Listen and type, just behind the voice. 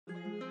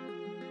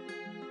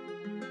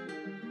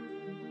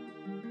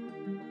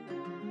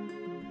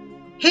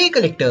Hey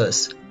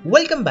collectors,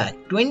 welcome back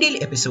to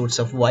daily episodes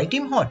of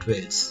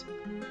yteamhotwheels.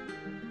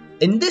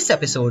 In this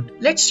episode,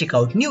 let's check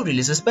out new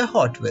releases by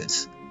Hot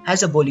Wheels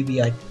as a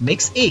Boulevard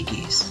Mix A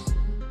case.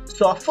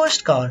 So our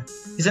first car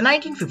is a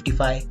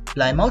 1955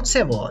 Plymouth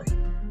Savoy.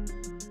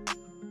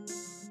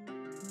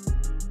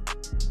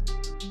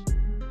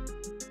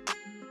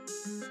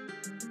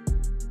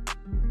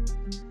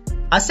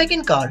 Our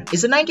second car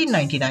is a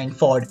 1999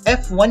 Ford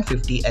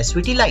F-150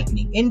 SVT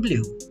Lightning in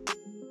blue.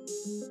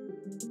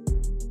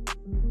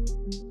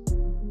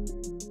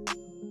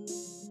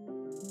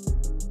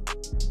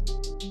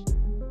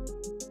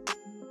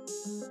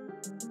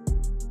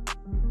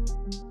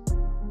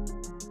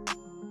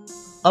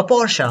 A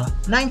Porsche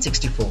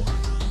 964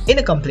 in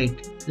a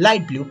complete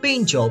light blue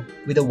paint job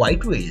with a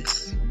white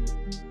wheels.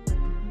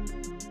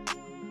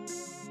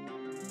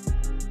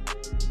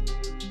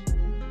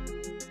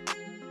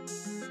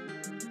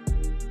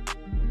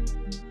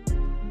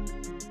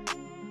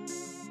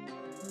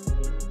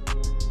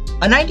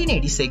 A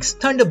 1986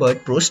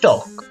 Thunderbird Pro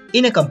Stock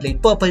in a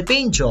complete purple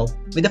paint job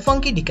with a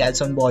funky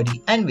decals on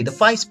body and with a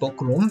 5-spoke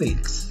chrome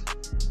wheels.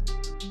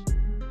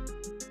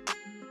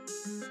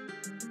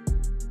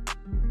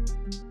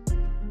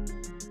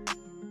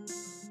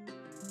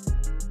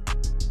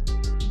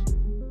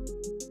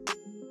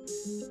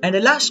 And the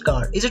last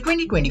car is a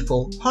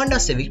 2024 Honda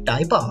Civic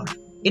Type R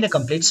in a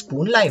complete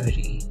spoon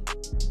livery.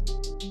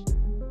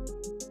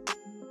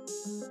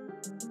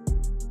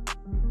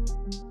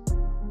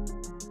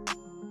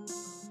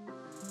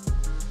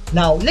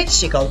 Now let's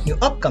check out new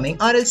upcoming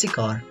RLC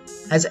car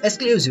as an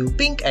exclusive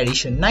pink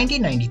edition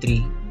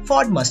 1993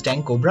 Ford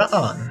Mustang Cobra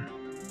R.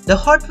 The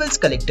Hot Wheels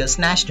Collectors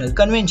National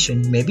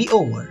Convention may be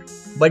over,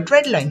 but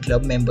Red Line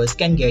Club members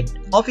can get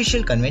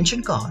official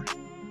convention car.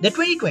 The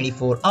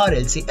 2024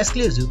 RLC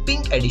exclusive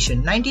pink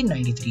edition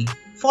 1993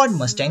 Ford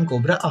Mustang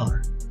Cobra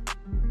R.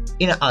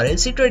 In a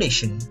RLC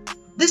tradition,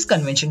 this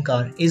convention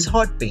car is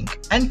hot pink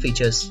and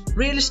features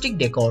realistic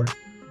decor,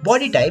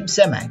 body type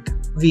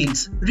ZAMAC,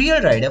 wheels rear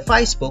rider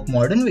 5-spoke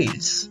modern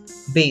wheels,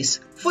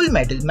 base full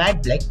metal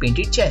matte black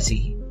painted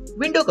chassis,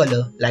 window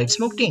color light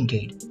smoke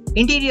tinted,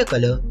 interior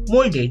color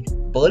molded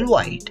pearl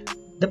white.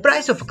 The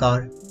price of a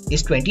car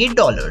is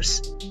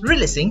 $28,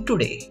 releasing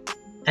today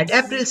at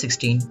April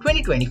 16,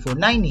 2024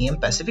 9 AM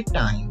Pacific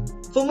Time.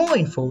 For more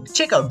info,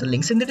 check out the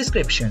links in the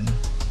description.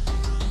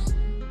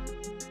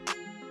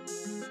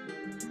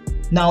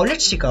 Now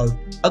let's check out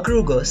a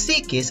Kroger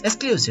C-Case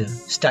exclusive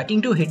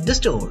starting to hit the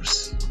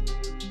stores.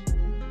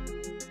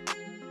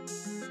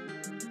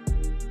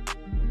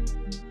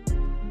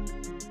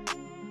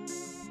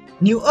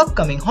 New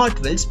upcoming Hot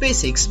Wheels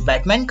Basics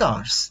Batman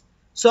cars.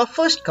 So our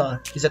first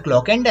car is a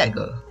Cloak and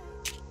Dagger.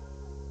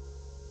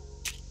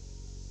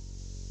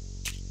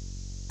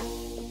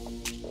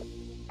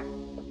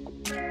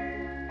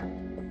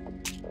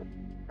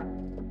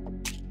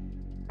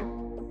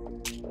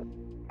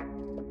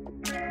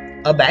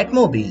 A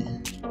Batmobile.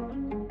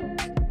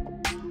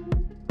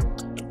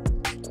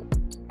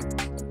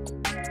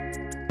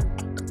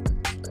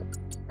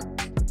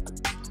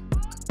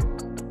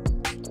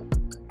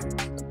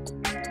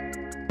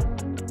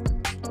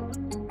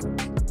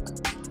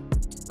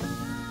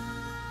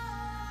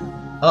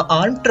 A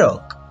armed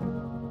truck.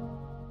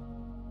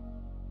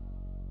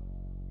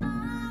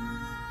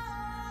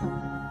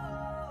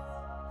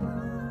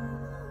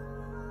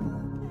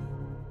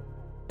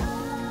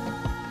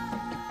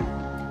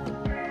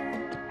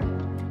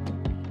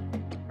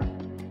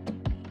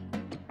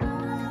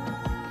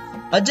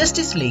 A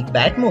Justice League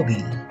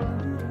Batmobile.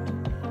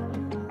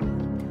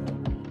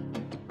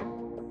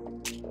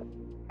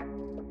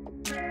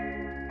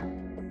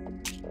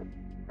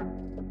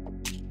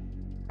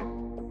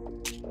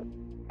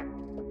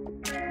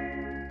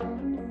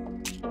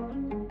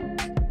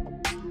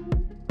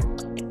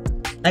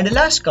 And the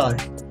last car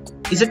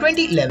is a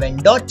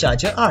 2011 Dodge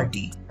Charger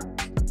RT.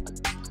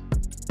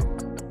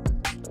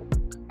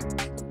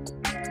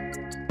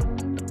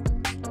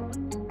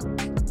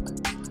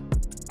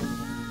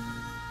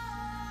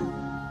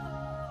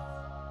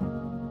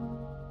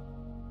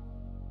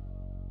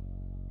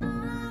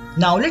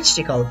 Now let's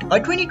check out our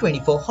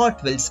 2024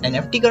 Hot Wheels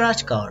NFT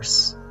Garage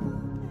cars.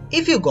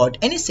 If you got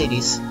any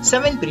Series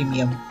 7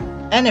 Premium,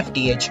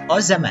 NFTH or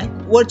ZAMAC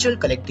virtual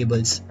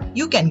collectibles,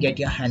 you can get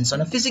your hands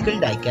on a physical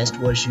diecast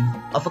version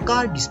of a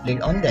car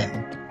displayed on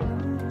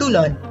them. To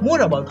learn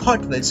more about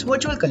Hot Wheels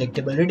virtual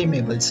collectible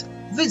redeemables,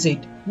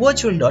 visit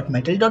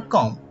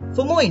virtual.metal.com.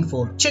 For more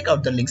info, check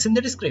out the links in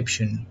the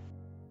description.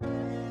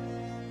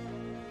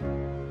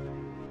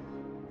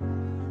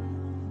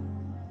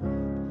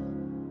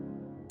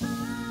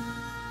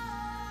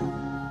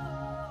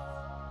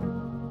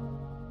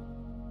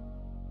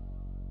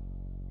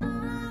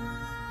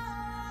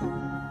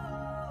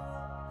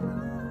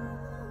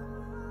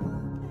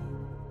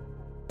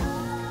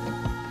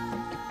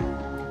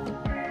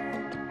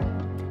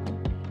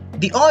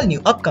 The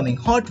all-new upcoming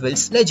Hot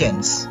Wheels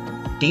Legends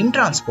Team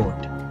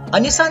Transport, a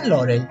Nissan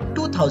Laurel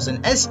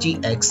 2000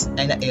 SGX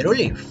and an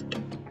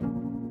Aerolift.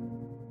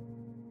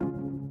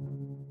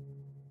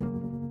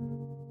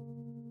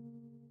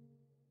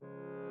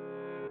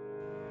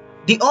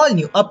 The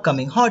all-new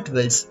upcoming Hot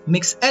Wheels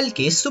Mix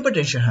LK Super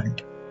Treasure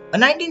Hunt, a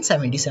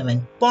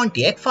 1977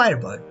 Pontiac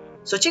Firebird.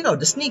 So check out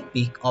the sneak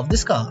peek of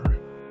this car.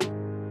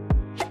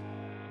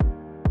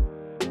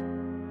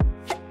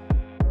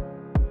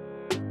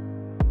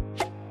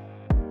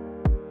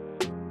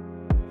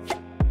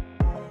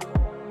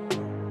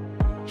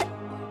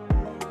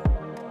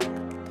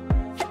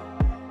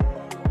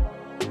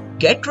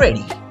 Get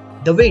ready!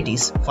 The wait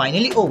is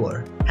finally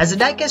over as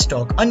the diecast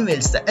stock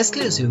unveils the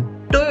exclusive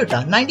Toyota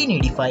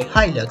 1985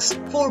 Hilux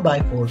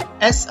 4x4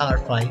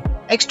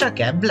 SR5 Extra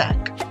Cab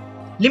Black,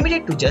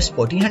 limited to just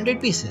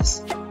 1400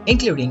 pieces,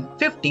 including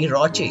 50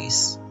 raw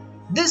chase.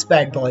 This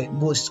bad boy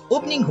boasts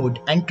opening hood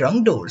and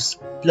trunk doors,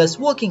 plus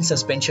working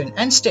suspension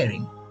and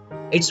steering.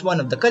 It's one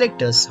of the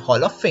collector's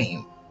Hall of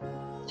Fame.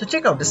 So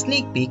check out the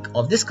sneak peek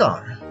of this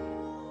car.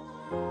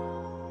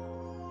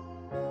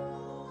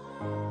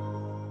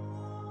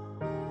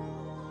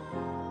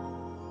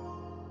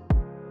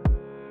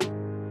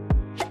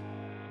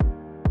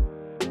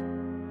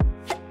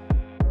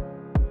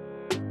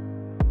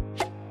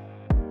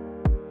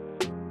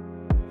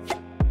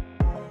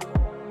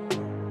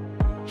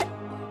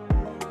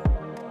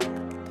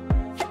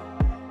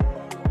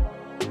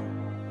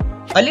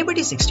 A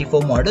Liberty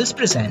 64 Models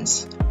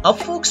presents a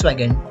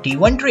Volkswagen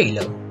T1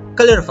 trailer,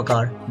 color of a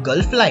car,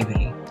 Gulf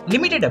livery,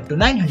 limited up to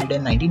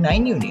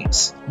 999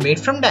 units, made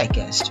from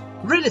diecast,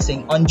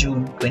 releasing on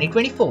June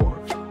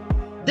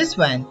 2024. This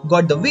van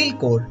got the wheel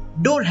core,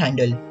 door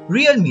handle,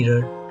 rear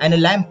mirror and a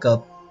lamp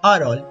cup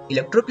are all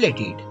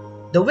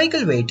electroplated. The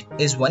vehicle weight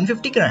is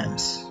 150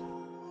 grams.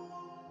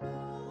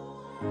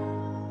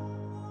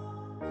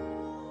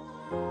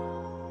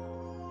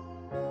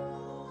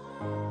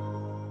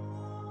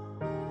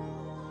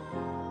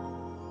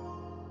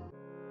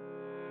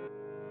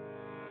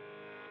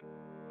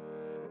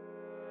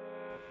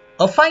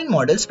 A Fine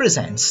Models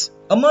presents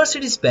a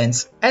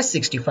Mercedes-Benz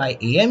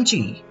S65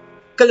 AMG,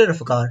 color of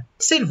a car,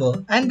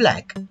 silver and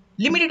black,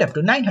 limited up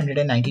to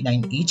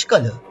 999 each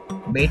color,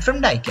 made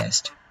from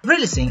diecast,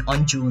 releasing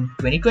on June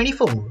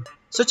 2024.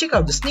 So check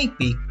out the sneak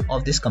peek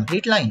of this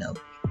complete lineup.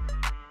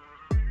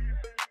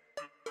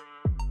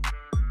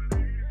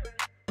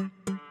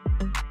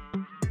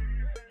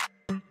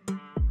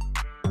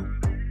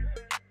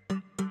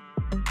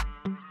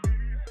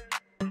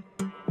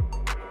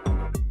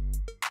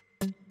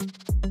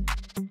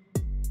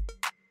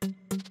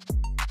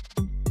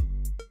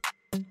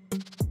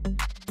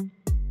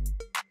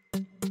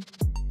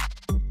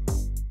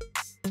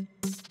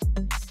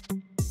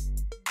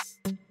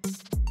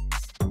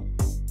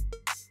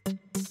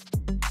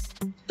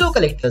 So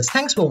collectors,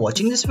 thanks for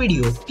watching this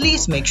video.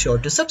 Please make sure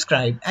to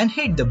subscribe and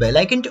hit the bell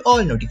icon to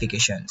all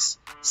notifications.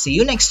 See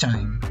you next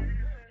time.